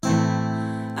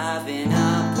I've been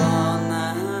up all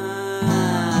night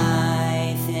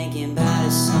thinking about a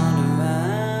song to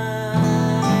write.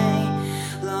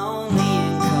 Lonely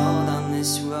and cold on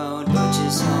this road, but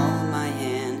just hold my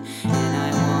hand and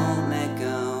I won't let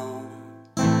go.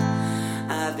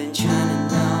 I've been trying to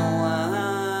know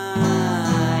why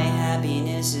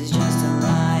happiness is just a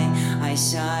lie. I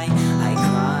sigh, I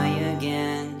cry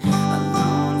again,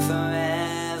 alone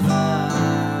forever.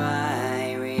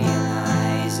 I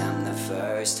realize I'm the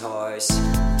first horse.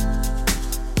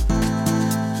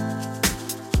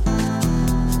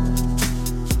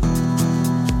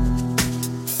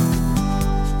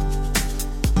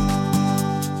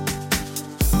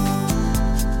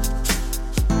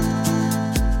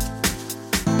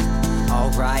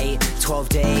 Alright, 12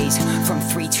 days from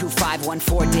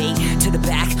 32514 date to the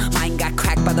back. Mine got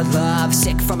cracked by the love,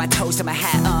 sick from my toes to my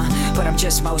hat, but I'm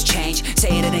just most changed.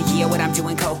 Say it in a year when I'm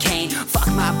doing cocaine. Fuck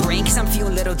my brain, cause I'm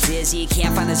feeling a little dizzy.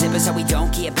 Can't find the zipper so we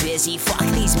don't get busy. Fuck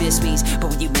these miss-me's, but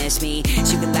when you miss me,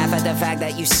 so you can laugh at the fact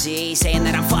that you see. Saying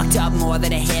that I'm fucked up more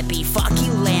than a hippie. Fuck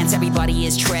you, Lance, everybody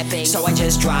is tripping. So I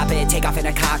just drop it, take off in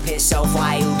a cockpit, so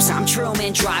fly, oops, I'm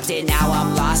Truman, dropped it. Now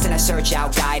I'm lost and I search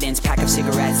out guidance. Pack of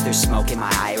cigarettes, there's smoke in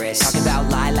my iris. Talk about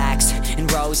lilacs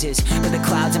and roses, but the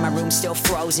clouds in my room still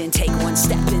frozen. Take one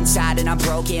step inside and I'm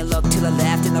broken. Look to the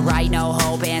left and the right, no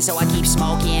hope. And so I keep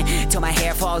smoking till my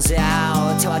hair falls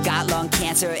out, till I got lung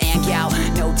cancer and gout.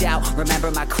 No doubt,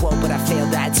 remember my quote, but I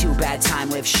failed that too bad. Time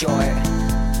lived short. I've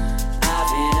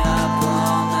been up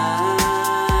all night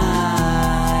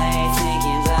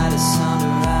thinking about a song to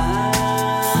write.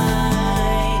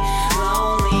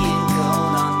 Lonely and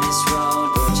cold on this road,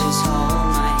 but just hold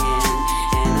my hand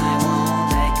and I won't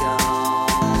let go.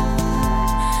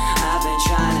 I've been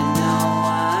trying to know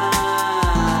why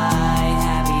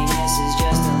happiness is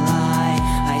just a lie.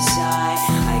 I sigh,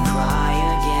 I cry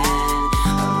again,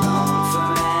 alone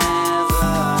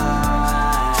forever.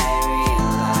 I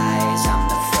realize I'm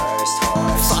the first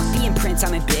horse. Fuck the imprints,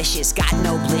 I'm ambitious. Got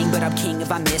no bling, but I'm king of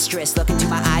my mistress. Look into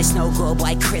my eyes, snow globe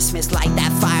like Christmas. Light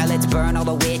that fire, let's burn all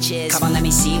the witches. Come on, let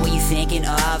me see what you thinking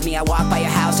of me. I walk by your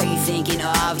house, are you thinking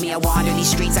of me? I wander these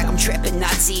streets like I'm tripping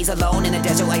nutsies. Alone in the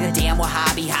desert like a damn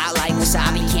Wahhabi. Hot like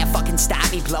wasabi, can't fucking stop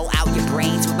me. Blow out your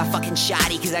brains with my fucking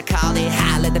shotty, cause I called it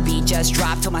hot. Let the beat just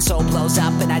drop till my soul blows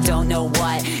up and I don't know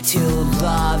what to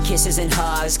love. Kisses and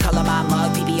hugs, color my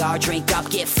mug, PBR, drink up,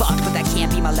 get fucked, but that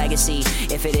can't be my legacy.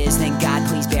 If it is, then God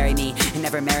please bury me and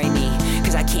never marry me,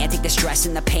 cause I can't take the stress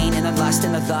and the pain and the lust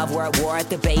and the love. We're at war at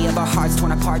the bay of our hearts,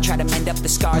 torn apart, try to mend up the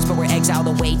scars, but we're exiled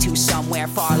away to somewhere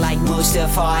far like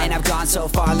Mustafa. And I've gone so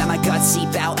far, let my guts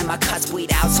seep out and my cuts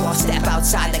bleed out, so I'll step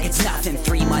outside like it's nothing.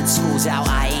 3 months school's out,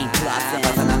 I ain't bluffing.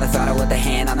 Puffing on the throttle with the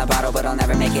hand on the bottle, but I'll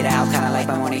never make it out. Kinda like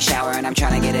my morning shower and I'm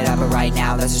trying to get it up, but right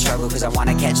now there's a struggle cause I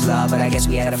wanna catch love, but I guess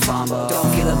we had a fumble. Don't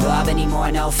feel the love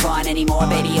anymore, no fun anymore.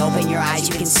 Baby, open your eyes,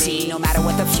 you can see. No matter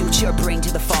what the future bring,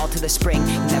 to the fall, to the spring,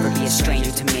 you'll never be a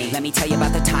stranger to me. Let me tell you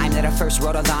about the time that I first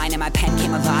wrote a line and my pen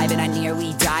came alive and I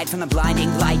nearly died from the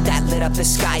blinding light that lit up the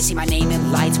sky. See my name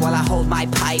in lights while I hold my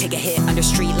pipe. Take a hit under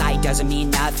street light, doesn't mean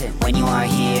nothing when you are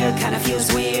here, kinda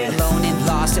feels weird. Alone and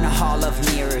lost in a hall of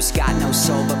mirrors. Got no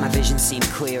soul but my vision seemed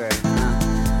clearer.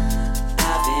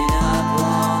 I've been up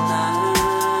all night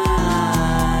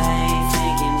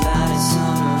thinking about a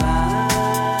song to write.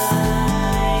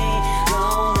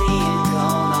 Lonely and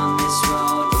cold on this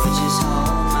road, but just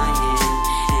hold my hand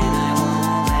and I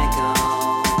won't let go.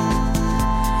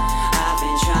 I've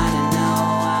been trying to know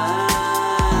why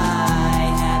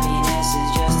happiness is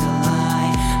just a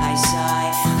lie. I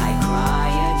sigh, I cry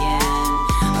again,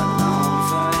 alone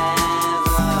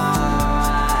forever.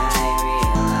 I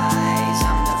realize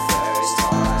I'm the first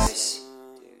horse.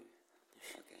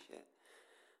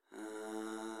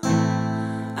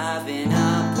 I've been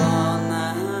up all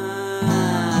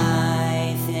night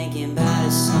thinking about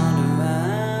a song to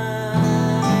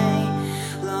write.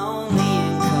 Lonely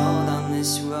and cold on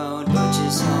this road, but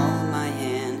just hold my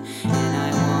hand and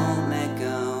I won't let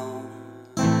go.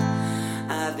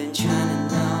 I've been trying